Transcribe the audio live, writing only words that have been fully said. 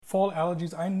Fall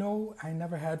allergies. I know I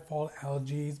never had fall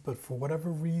allergies, but for whatever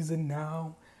reason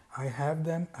now I have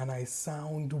them and I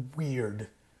sound weird.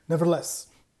 Nevertheless,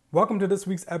 welcome to this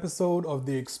week's episode of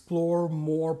the Explore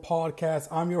More podcast.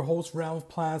 I'm your host, Ralph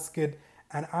Plaskett,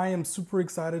 and I am super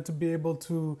excited to be able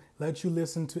to let you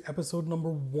listen to episode number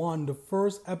 1, the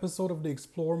first episode of the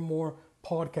Explore More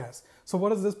podcast. So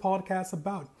what is this podcast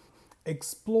about?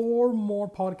 Explore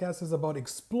More podcast is about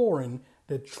exploring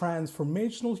the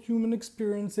transformational human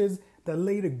experiences that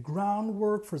lay the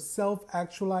groundwork for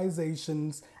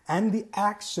self-actualizations and the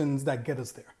actions that get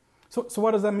us there. So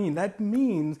what does that mean? That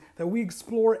means that we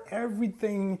explore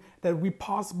everything that we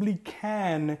possibly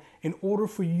can in order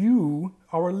for you,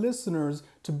 our listeners,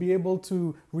 to be able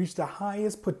to reach the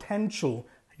highest potential,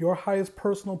 your highest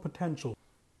personal potential.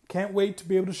 Can't wait to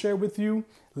be able to share with you.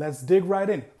 Let's dig right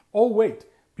in. Oh, wait.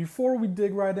 Before we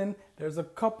dig right in, there's a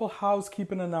couple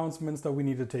housekeeping announcements that we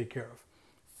need to take care of.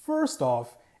 First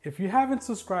off, if you haven't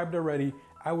subscribed already,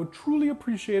 I would truly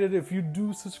appreciate it if you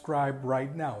do subscribe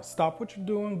right now. Stop what you're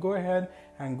doing, go ahead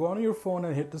and go on your phone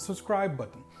and hit the subscribe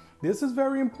button. This is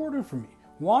very important for me.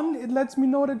 1, it lets me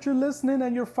know that you're listening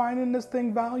and you're finding this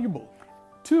thing valuable.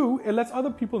 2, it lets other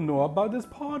people know about this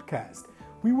podcast.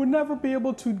 We would never be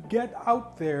able to get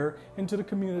out there into the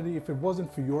community if it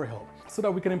wasn't for your help, so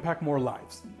that we can impact more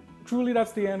lives. Truly,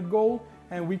 that's the end goal,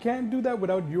 and we can't do that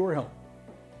without your help.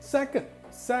 Second,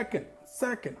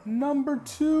 number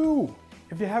 2,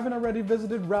 if you haven't already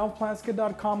visited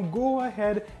ralphplaskett.com, go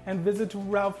ahead and visit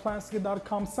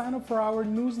ralphplaskett.com. Sign up for our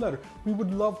newsletter. We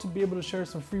would love to be able to share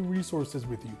some free resources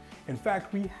with you. In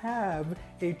fact, we have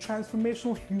a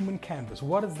transformational human canvas.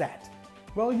 What is that?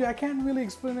 Well, I can't really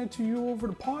explain it to you over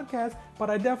the podcast, but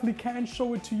I definitely can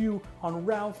show it to you on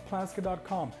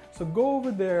ralphplaskett.com. So go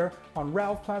over there on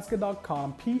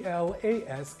ralphplaskett.com,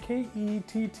 Plaskett,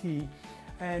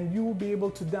 and you will be able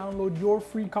to download your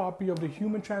free copy of the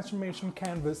Human Transformation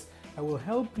Canvas that will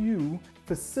help you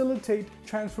facilitate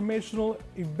transformational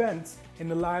events in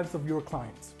the lives of your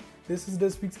clients. This is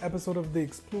this week's episode of the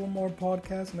Explore More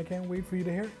podcast, and I can't wait for you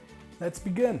to hear it. Let's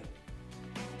begin.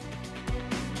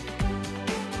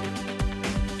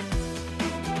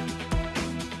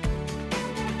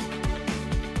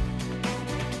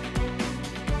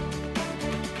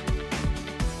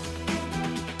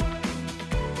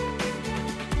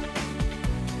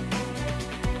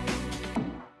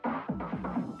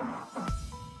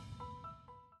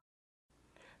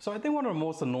 So I think one of the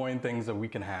most annoying things that we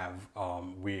can have,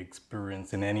 we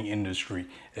experience in any industry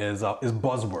is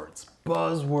buzzwords.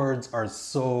 Buzzwords are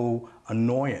so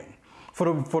annoying.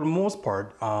 For the most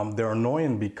part, they're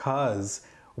annoying because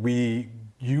we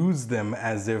use them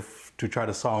as if to try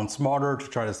to sound smarter, to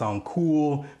try to sound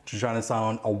cool, to try to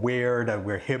sound aware that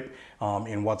we're hip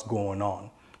in what's going on.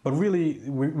 But really,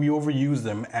 we overuse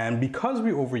them, and because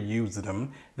we overuse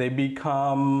them, they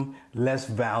become less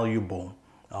valuable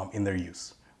in their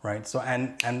use. Right. So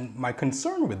and my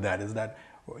concern with that is that,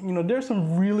 there's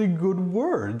some really good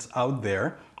words out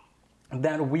there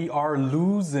that we are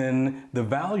losing the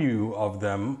value of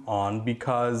them on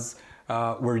because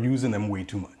we're using them way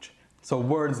too much. So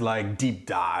words like deep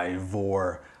dive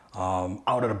or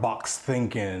out of the box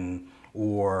thinking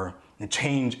or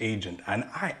change agent. And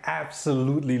I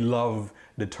absolutely love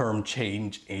the term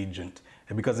change agent,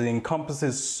 because it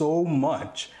encompasses so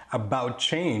much about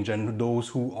change and those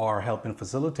who are helping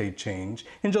facilitate change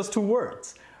in just 2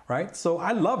 words, right? So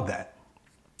I love that.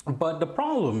 But the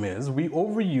problem is we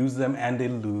overuse them and they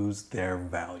lose their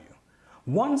value.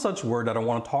 One such word that I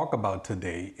want to talk about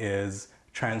today is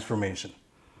transformation.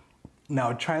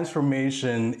 Now,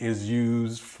 transformation is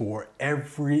used for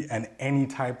every and any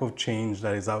type of change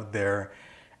that is out there,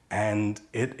 and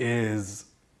it is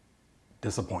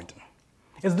disappointing.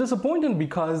 It's disappointing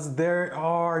because there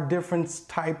are different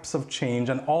types of change,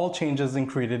 and all change isn't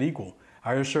created equal.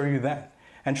 I assure you that.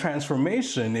 And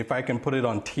transformation, if I can put it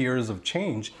on tiers of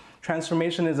change,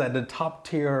 transformation is at the top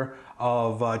tier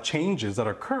of changes that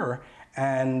occur.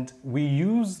 And we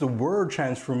use the word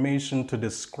transformation to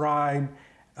describe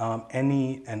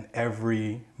any and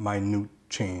every minute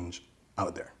change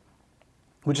out there,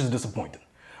 which is disappointing.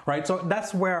 Right, so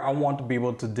that's where I want to be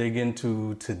able to dig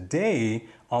into today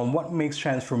on what makes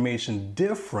transformation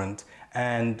different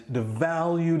and the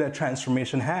value that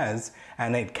transformation has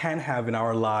and it can have in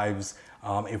our lives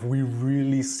if we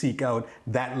really seek out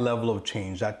that level of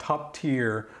change, that top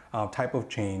tier type of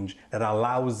change that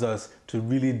allows us to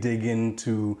really dig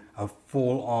into a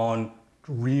full-on,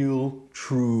 real,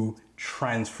 true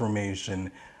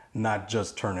transformation, not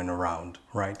just turning around,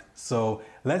 right? So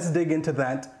let's dig into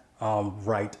that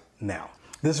right now.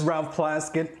 This is Ralph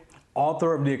Plaskett.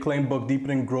 author of the acclaimed book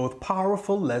Deepening Growth,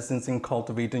 Powerful Lessons in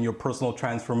Cultivating Your Personal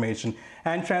Transformation,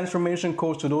 and transformation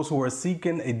coach to those who are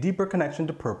seeking a deeper connection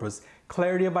to purpose,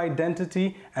 clarity of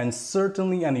identity, and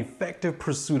certainly an effective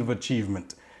pursuit of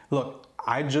achievement. Look,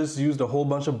 I just used a whole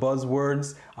bunch of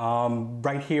buzzwords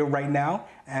right here, right now,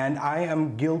 and I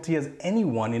am guilty as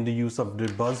anyone in the use of the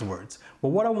buzzwords. But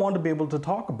what I want to be able to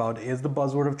talk about is the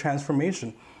buzzword of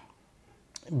transformation,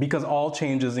 because all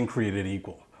change isn't created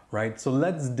equal. Right? So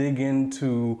let's dig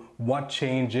into what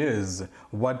change is,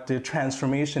 what the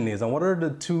transformation is, and what are the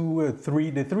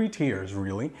three tiers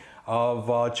really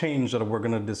of change that we're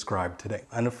going to describe today.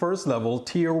 And the first level,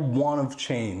 tier one of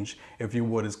change, if you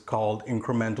would, is called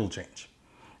incremental change.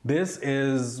 This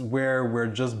is where we're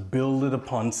just building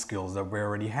upon skills that we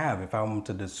already have. If I want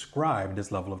to describe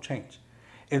this level of change,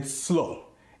 it's slow.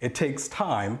 It takes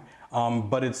time,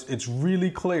 but it's really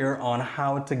clear on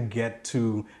how to get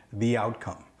to the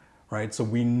outcome. Right? So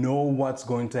we know what's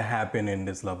going to happen in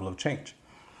this level of change.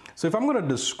 So if I'm going to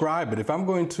describe it, if I'm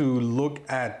going to look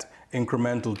at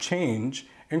incremental change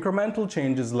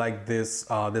is like this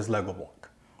Lego block.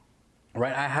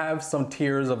 Right? I have some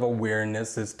tiers of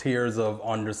awareness, there's tiers of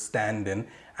understanding,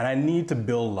 and I need to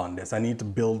build on this. I need to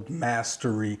build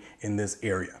mastery in this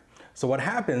area. So what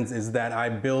happens is that I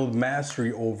build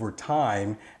mastery over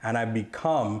time and I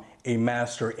become a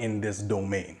master in this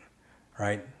domain.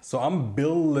 Right? So I'm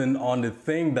building on the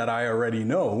thing that I already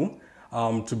know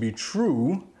to be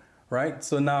true, right?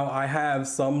 So now I have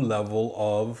some level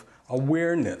of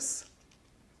awareness.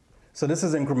 So this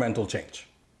is incremental change.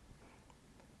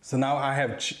 So now I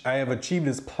have achieved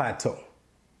this plateau.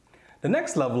 The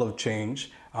next level of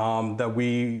change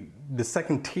the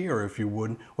second tier, if you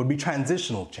would be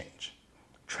transitional change.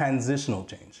 Transitional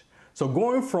change. So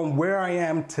going from where I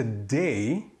am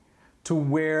today to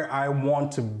where I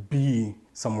want to be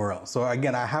somewhere else. So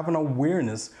again, I have an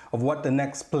awareness of what the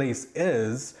next place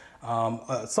is,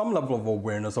 some level of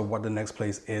awareness of what the next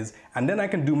place is, and then I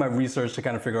can do my research to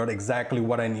kind of figure out exactly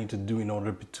what I need to do in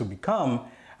order to become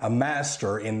a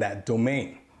master in that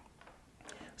domain.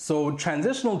 So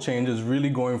transitional change is really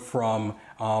going from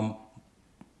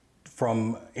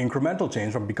incremental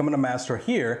change, from becoming a master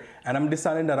here, and I'm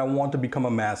deciding that I want to become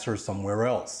a master somewhere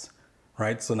else.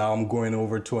 Right? So now I'm going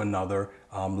over to another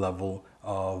level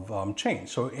of change.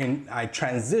 So I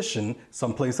transition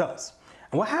someplace else.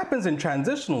 And what happens in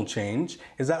transitional change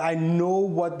is that I know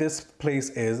what this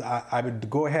place is. I would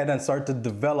go ahead and start to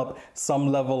develop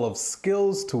some level of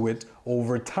skills to it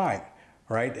over time.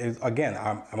 Right? Again,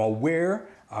 I'm aware.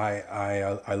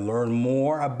 I learn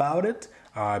more about it.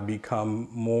 I become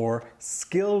more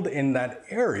skilled in that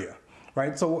area.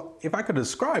 Right? So if I could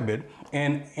describe it,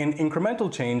 in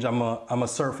incremental change, I'm a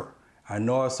surfer. I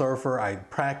know a surfer, I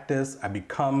practice, I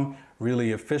become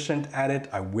really efficient at it,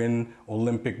 I win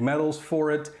Olympic medals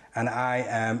for it, and I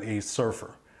am a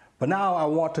surfer. But now I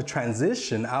want to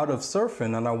transition out of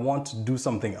surfing and I want to do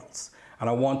something else. And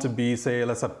I want to be, say,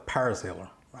 let's say, a parasailer.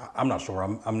 I'm not sure,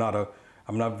 I'm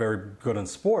not very good in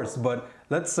sports, but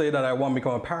let's say that I want to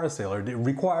become a parasailer. It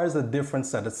requires a different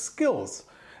set of skills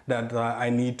that I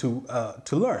need to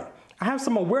learn. I have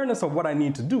some awareness of what I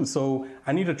need to do, so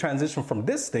I need to transition from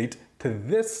this state to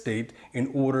this state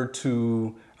in order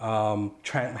to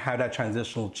have that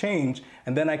transitional change,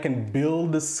 and then I can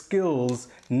build the skills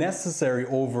necessary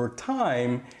over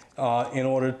time in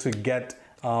order to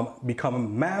become a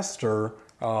master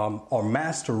or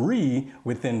mastery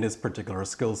within this particular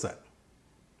skill set.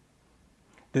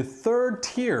 The third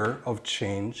tier of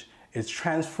change is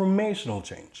transformational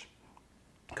change.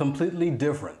 Completely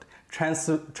different.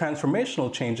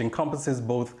 Transformational change encompasses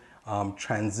both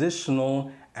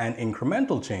transitional and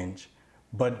incremental change,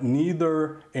 but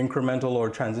neither incremental or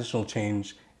transitional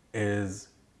change is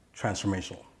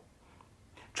transformational.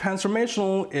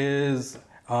 Transformational is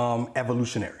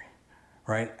evolutionary,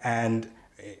 right? And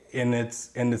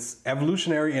it's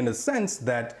evolutionary in the sense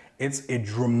that it's a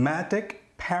dramatic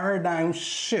paradigm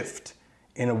shift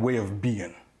in a way of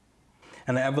being.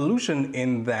 And evolution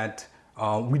in that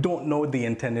we don't know the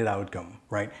intended outcome,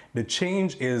 right? The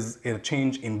change is a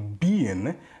change in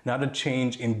being, not a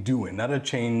change in doing, not a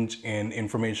change in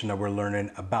information that we're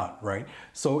learning about, right?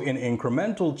 So in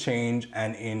incremental change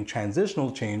and in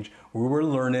transitional change, we were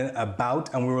learning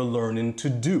about and we were learning to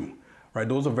do, right?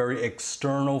 Those are very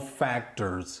external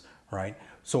factors, right?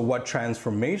 So what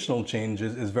transformational change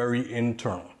is very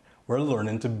internal. We're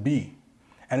learning to be.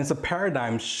 And it's a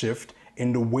paradigm shift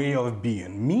in the way of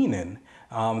being, meaning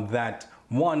that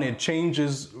one, it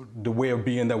changes the way of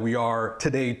being that we are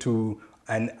today to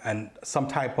and some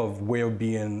type of way of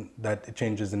being that it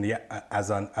changes as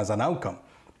an outcome.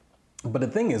 But the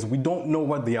thing is, we don't know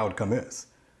what the outcome is.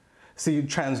 See,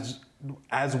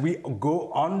 as we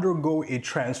undergo a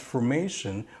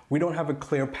transformation, we don't have a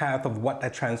clear path of what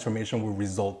that transformation will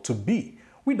result to be.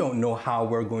 We don't know how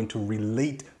we're going to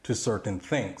relate to certain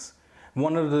things.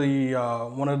 One of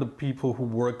the people who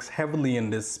works heavily in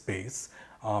this space,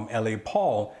 L.A.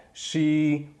 Paul,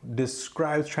 she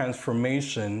describes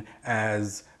transformation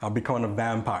as becoming a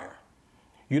vampire.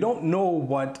 You don't know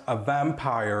what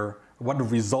the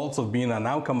results of being an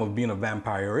outcome of being a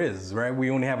vampire is, right? We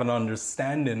only have an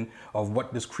understanding of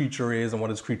what this creature is and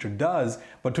what this creature does,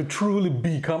 but to truly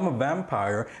become a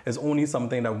vampire is only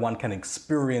something that one can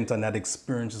experience, and that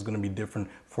experience is going to be different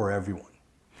for everyone.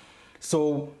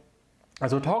 So,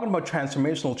 as we're talking about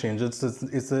transformational change,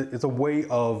 it's a way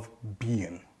of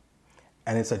being,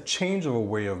 and it's a change of a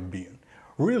way of being.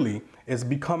 Really, it's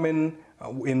becoming,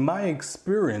 in my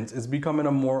experience, it's becoming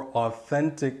a more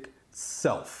authentic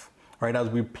self. Right, as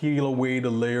we peel away the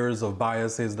layers of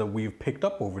biases that we've picked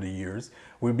up over the years,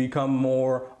 we become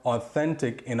more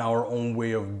authentic in our own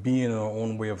way of being, our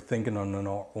own way of thinking, and in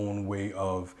our own way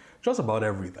of just about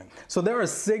everything. So there are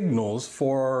signals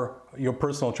for your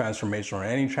personal transformation, or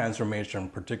any transformation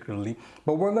particularly,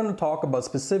 but we're going to talk about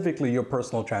specifically your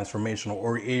personal transformation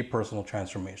or a personal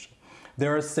transformation.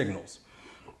 There are signals.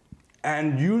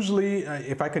 And usually,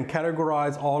 if I can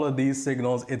categorize all of these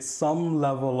signals, it's some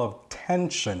level of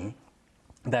tension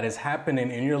that is happening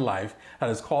in your life that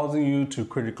is causing you to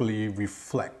critically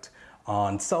reflect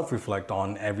on, self-reflect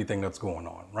on everything that's going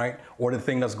on, right? Or the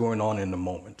thing that's going on in the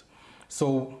moment.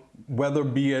 So whether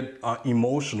be it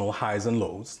emotional highs and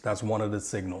lows, that's one of the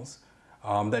signals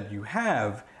that you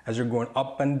have as you're going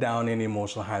up and down in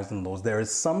emotional highs and lows. There is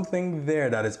something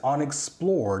there that is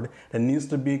unexplored that needs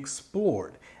to be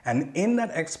explored. And in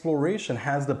that exploration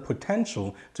has the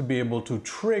potential to be able to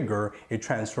trigger a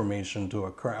transformation to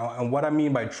occur. And what I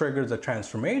mean by triggers a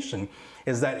transformation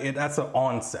is that that's an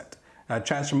onset.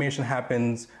 Transformation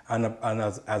happens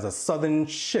as a sudden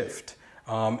shift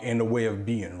in the way of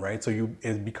being, right? So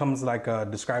it becomes like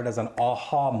described as an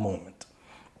aha moment.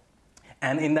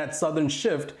 And in that sudden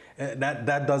shift,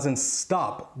 that doesn't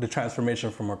stop the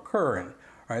transformation from occurring,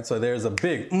 right? So there's a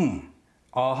big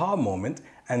aha moment,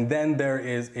 and then there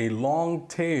is a long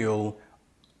tail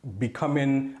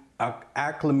becoming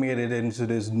acclimated into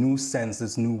this new sense,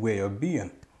 this new way of being.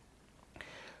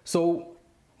 So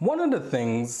one of the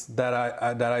things that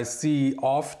I see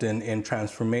often in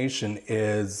transformation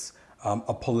is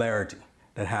a polarity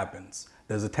that happens.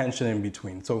 There's a tension in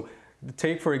between. So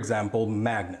take, for example,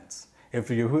 magnets. If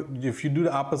you do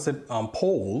the opposite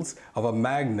poles of a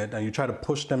magnet and you try to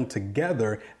push them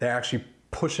together, they're actually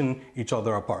pushing each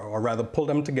other apart, or rather pull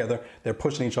them together, they're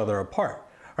pushing each other apart.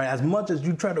 Right? As much as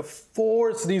you try to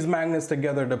force these magnets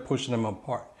together, they're pushing them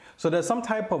apart. So there's some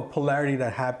type of polarity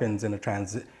that happens in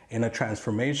a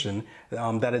transformation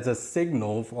that is a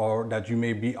signal for that you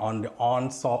may be on the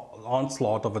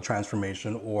onslaught of a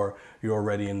transformation, or you're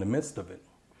already in the midst of it.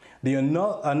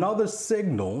 Another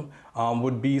signal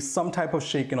would be some type of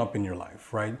shaking up in your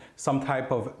life, right? Some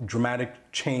type of dramatic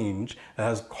change that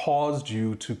has caused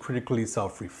you to critically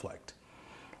self-reflect.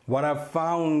 What I've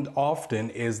found often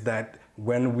is that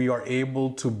when we are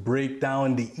able to break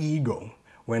down the ego,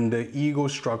 when the ego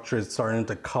structure is starting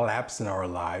to collapse in our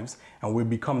lives and we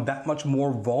become that much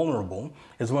more vulnerable,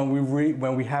 is when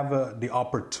we have the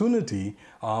opportunity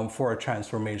for a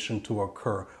transformation to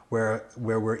occur, where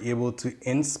we're able to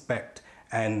inspect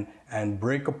and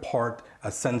break apart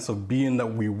a sense of being that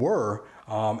we were,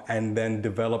 and then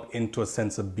develop into a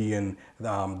sense of being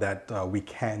that we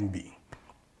can be.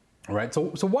 Right?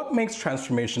 So what makes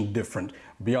transformation different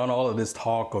beyond all of this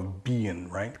talk of being,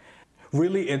 right?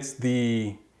 Really, it's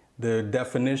the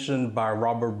definition by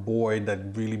Robert Boyd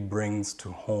that really brings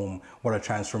to home what a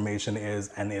transformation is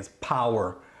and its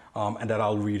power, and that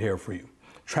I'll read here for you.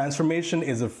 Transformation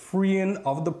is a freeing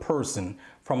of the person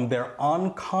from their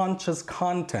unconscious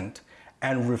content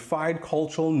and refined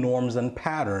cultural norms and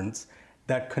patterns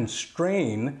that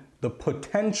constrain the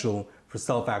potential for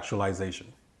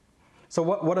self-actualization. So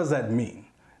what does that mean?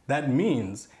 That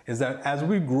means is that as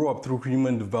we grow up through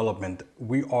human development,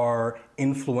 we are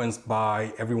influenced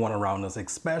by everyone around us,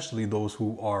 especially those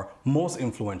who are most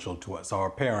influential to us, our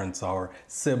parents, our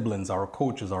siblings, our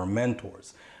coaches, our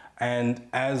mentors. And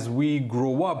as we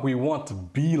grow up, we want to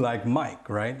be like Mike,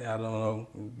 right? I don't know,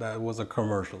 that was a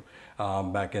commercial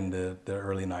back in the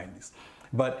early 90s.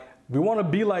 But we want to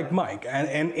be like Mike.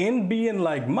 And in being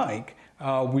like Mike,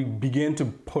 we begin to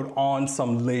put on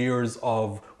some layers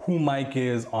of who Mike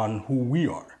is on who we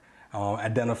are,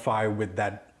 identify with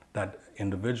that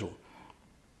individual.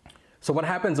 So what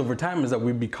happens over time is that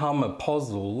we become a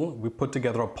puzzle, we put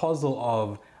together a puzzle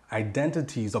of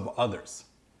identities of others.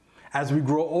 As we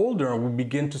grow older, we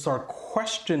begin to start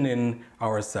questioning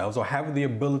ourselves or have the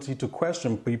ability to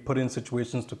question, be put in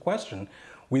situations to question.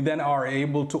 We then are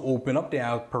able to open up the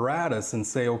apparatus and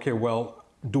say, okay, well,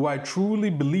 do I truly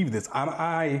believe this? Am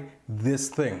I this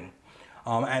thing?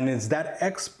 And it's that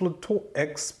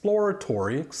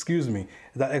exploratory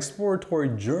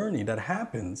journey that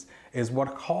happens is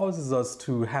what causes us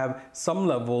to have some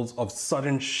levels of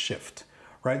sudden shift,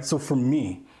 right? So for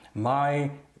me,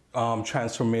 my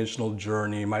transformational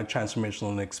journey, my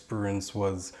transformational experience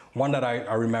was one that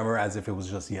I remember as if it was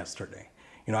just yesterday.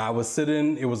 You know, I was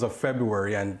sitting, it was a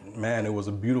February, and man, it was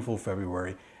a beautiful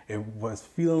February. It was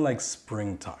feeling like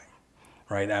springtime,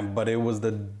 right? But it was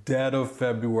the dead of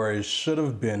February. It should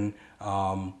have been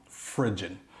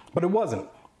frigid, but it wasn't.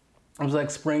 It was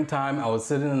like springtime. I was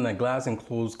sitting in a glass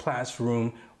enclosed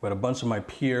classroom with a bunch of my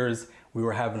peers. We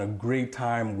were having a great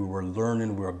time. We were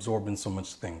learning, we were absorbing so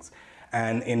much things.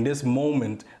 And in this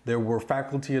moment, there were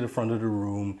faculty at the front of the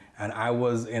room, and I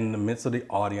was in the midst of the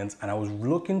audience, and I was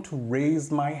looking to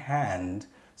raise my hand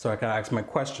so I could ask my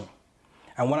question.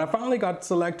 And when I finally got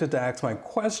selected to ask my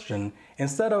question,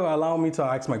 instead of allowing me to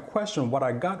ask my question, what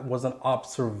I got was an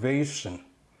observation.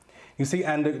 You see,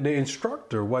 and the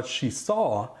instructor, what she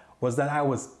saw was that I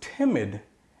was timid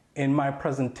in my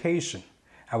presentation.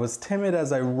 I was timid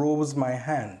as I rose my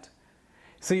hand.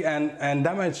 See, and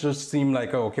that might just seem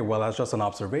like, oh, okay, well, that's just an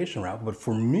observation, Ralph. But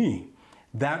for me,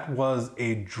 that was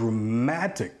a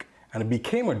dramatic, and it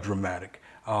became a dramatic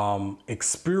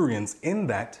experience in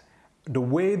that the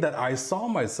way that I saw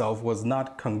myself was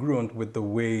not congruent with the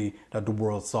way that the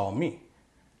world saw me.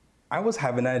 I was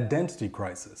having an identity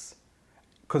crisis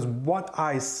because what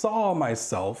I saw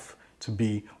myself to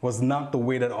be was not the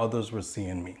way that others were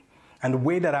seeing me. And the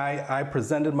way that I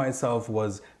presented myself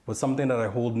was something that I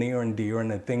hold near and dear,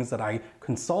 and the things that I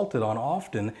consulted on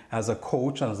often as a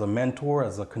coach, as a mentor,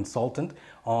 as a consultant.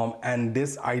 And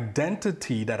this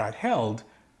identity that I held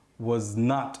was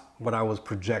not what I was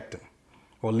projecting,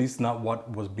 or at least not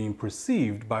what was being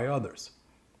perceived by others.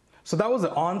 So that was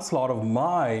the onslaught of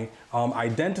my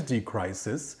identity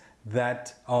crisis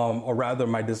that, or rather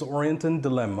my disorienting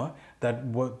dilemma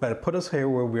that put us here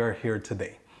where we are here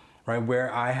today. Right,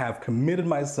 where I have committed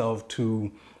myself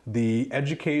to the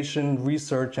education,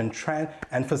 research, and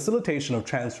facilitation of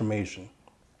transformation,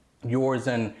 yours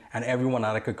and everyone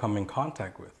that I could come in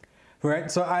contact with.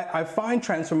 Right, so I find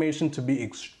transformation to be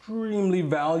extremely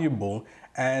valuable,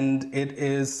 and it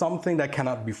is something that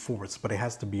cannot be forced, but it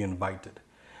has to be invited.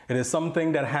 It is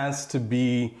something that has to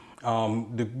be,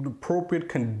 the appropriate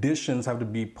conditions have to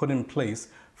be put in place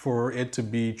for it to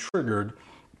be triggered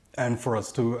and for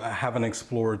us to have an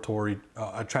exploratory,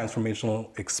 a transformational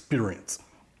experience.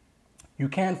 You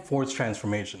can't force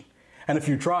transformation. And if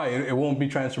you try, it won't be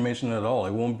transformation at all.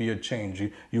 It won't be a change.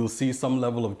 You'll see some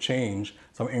level of change,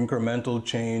 some incremental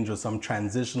change or some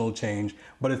transitional change,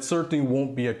 but it certainly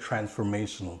won't be a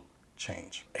transformational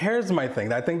change. Here's my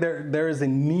thing. I think there is a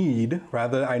need,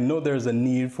 rather, I know there's a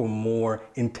need for more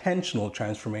intentional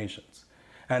transformations.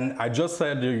 And I just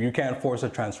said you can't force a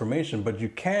transformation, but you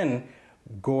can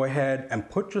go ahead and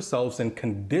put yourselves in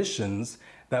conditions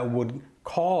that would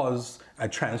cause a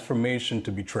transformation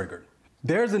to be triggered.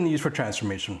 There's a need for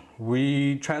transformation.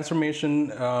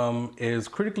 Transformation is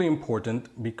critically important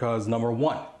because number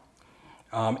one,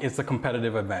 it's a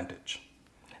competitive advantage.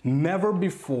 Never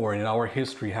before in our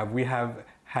history have we had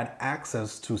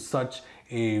access to such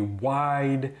a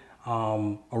wide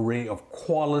array of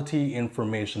quality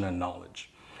information and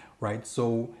knowledge, right?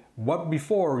 So what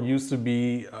before used to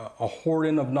be a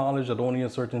hoarding of knowledge that only a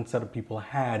certain set of people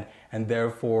had, and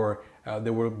therefore they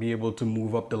would be able to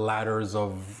move up the ladders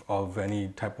of any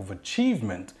type of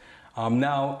achievement.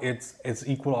 Now it's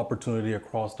equal opportunity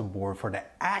across the board for the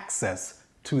access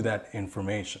to that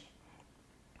information.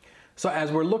 So as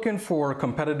we're looking for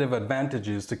competitive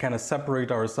advantages to kind of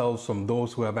separate ourselves from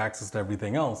those who have access to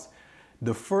everything else,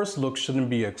 the first look shouldn't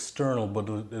be external,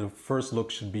 but the first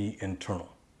look should be internal.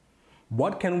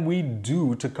 What can we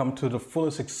do to come to the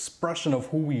fullest expression of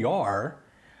who we are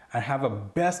and have a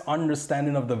best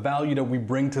understanding of the value that we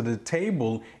bring to the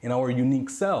table in our unique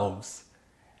selves?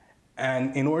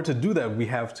 And in order to do that, we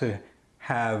have to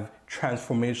have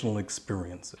transformational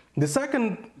experiences. The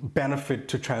second benefit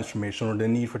to transformation, or the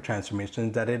need for transformation,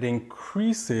 is that it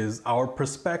increases our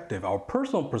perspective, our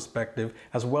personal perspective,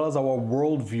 as well as our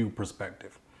worldview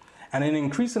perspective. And in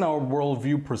increasing our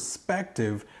worldview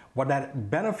perspective, what that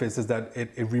benefits is that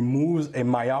it removes a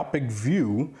myopic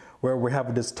view where we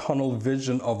have this tunnel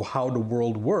vision of how the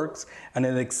world works, and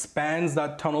it expands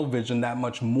that tunnel vision that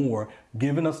much more,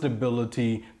 giving us the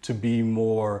ability to be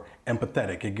more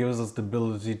empathetic. It gives us the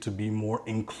ability to be more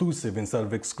inclusive instead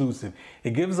of exclusive.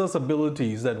 It gives us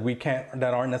abilities that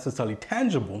that aren't necessarily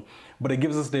tangible, but it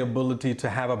gives us the ability to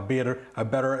have a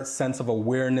better sense of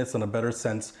awareness and a better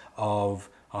sense of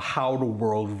how the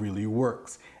world really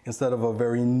works, instead of a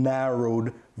very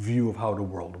narrowed view of how the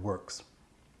world works.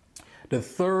 The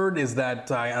third is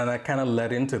that, and I kind of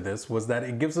led into this, was that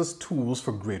it gives us tools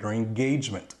for greater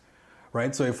engagement,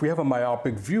 right? So if we have a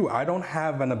myopic view, I don't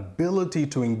have an ability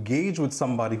to engage with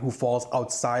somebody who falls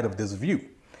outside of this view.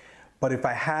 But if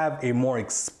I have a more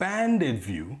expanded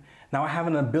view, now I have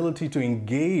an ability to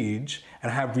engage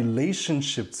and have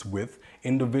relationships with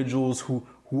individuals who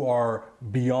are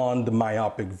beyond the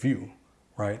myopic view,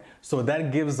 right? So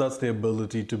that gives us the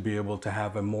ability to be able to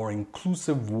have a more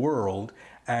inclusive world.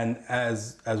 And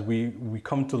as we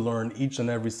come to learn each and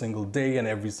every single day and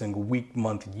every single week,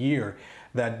 month, year,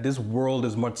 that this world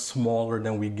is much smaller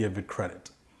than we give it credit,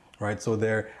 right? So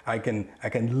I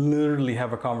can literally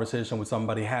have a conversation with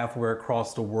somebody halfway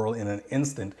across the world in an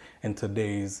instant in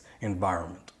today's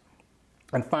environment.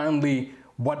 And finally,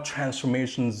 what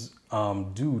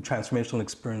transformational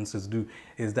experiences do,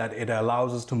 is that it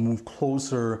allows us to move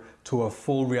closer to a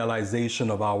full realization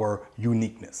of our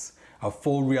uniqueness, a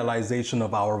full realization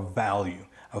of our value,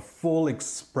 a full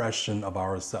expression of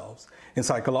ourselves. In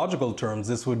psychological terms,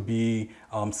 this would be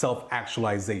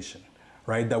self-actualization,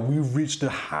 right? That we've reached the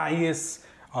highest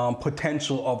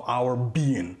potential of our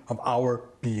being,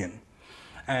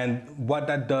 And what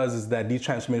that does is that these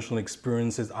transformational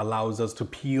experiences allows us to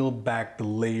peel back the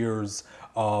layers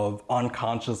of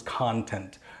unconscious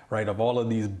content, right? Of all of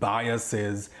these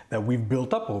biases that we've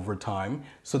built up over time,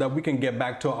 so that we can get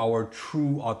back to our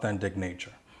true authentic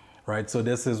nature, right? So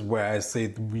this is where I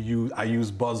say I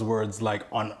use buzzwords like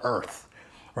unearth,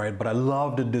 right? But I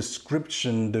love the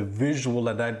description, the visual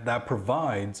that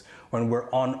provides when we're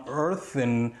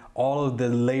unearthing all of the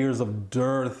layers of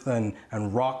dirt and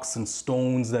rocks and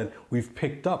stones that we've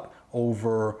picked up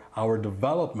over our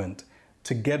development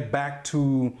to get back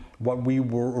to what we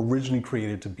were originally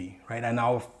created to be, right? And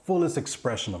our fullest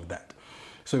expression of that.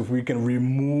 So if we can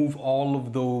remove all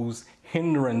of those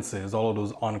hindrances, all of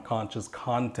those unconscious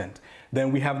content,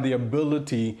 then we have the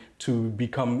ability to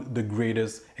become the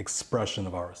greatest expression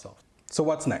of ourselves. So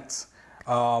what's next?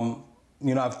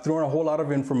 I've thrown a whole lot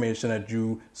of information at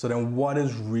you. So then what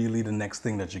is really the next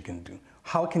thing that you can do?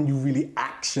 How can you really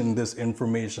action this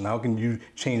information? How can you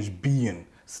change being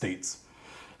states?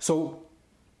 So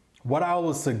what I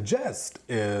will suggest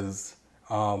is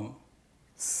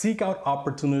seek out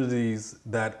opportunities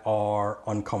that are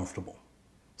uncomfortable.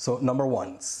 So number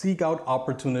one, seek out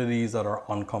opportunities that are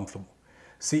uncomfortable.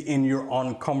 See, in your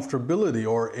uncomfortability,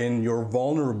 or in your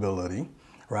vulnerability,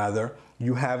 rather,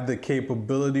 you have the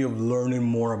capability of learning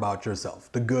more about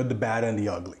yourself, the good, the bad, and the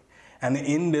ugly. And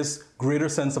in this greater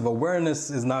sense of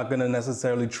awareness is not going to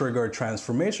necessarily trigger a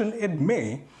transformation. It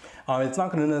may. It's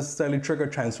not going to necessarily trigger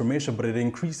transformation, but it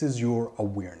increases your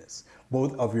awareness,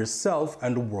 both of yourself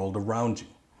and the world around you.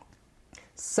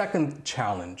 Second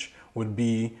challenge would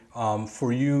be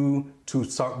for you to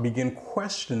begin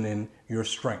questioning your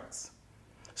strengths.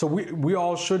 So we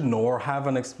all should know or have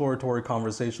an exploratory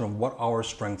conversation of what our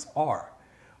strengths are.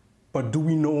 But do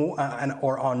we know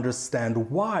or understand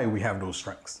why we have those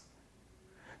strengths?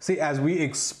 See, as we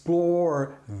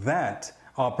explore that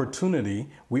opportunity,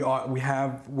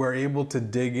 we're able to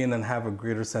dig in and have a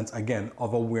greater sense, again,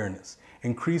 of awareness.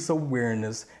 Increased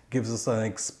awareness gives us an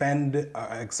expanded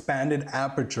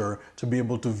aperture to be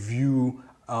able to view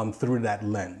through that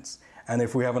lens. And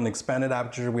if we have an expanded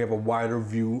aperture, we have a wider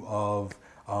view of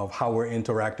how we're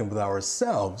interacting with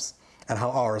ourselves and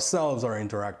how ourselves are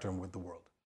interacting with the world.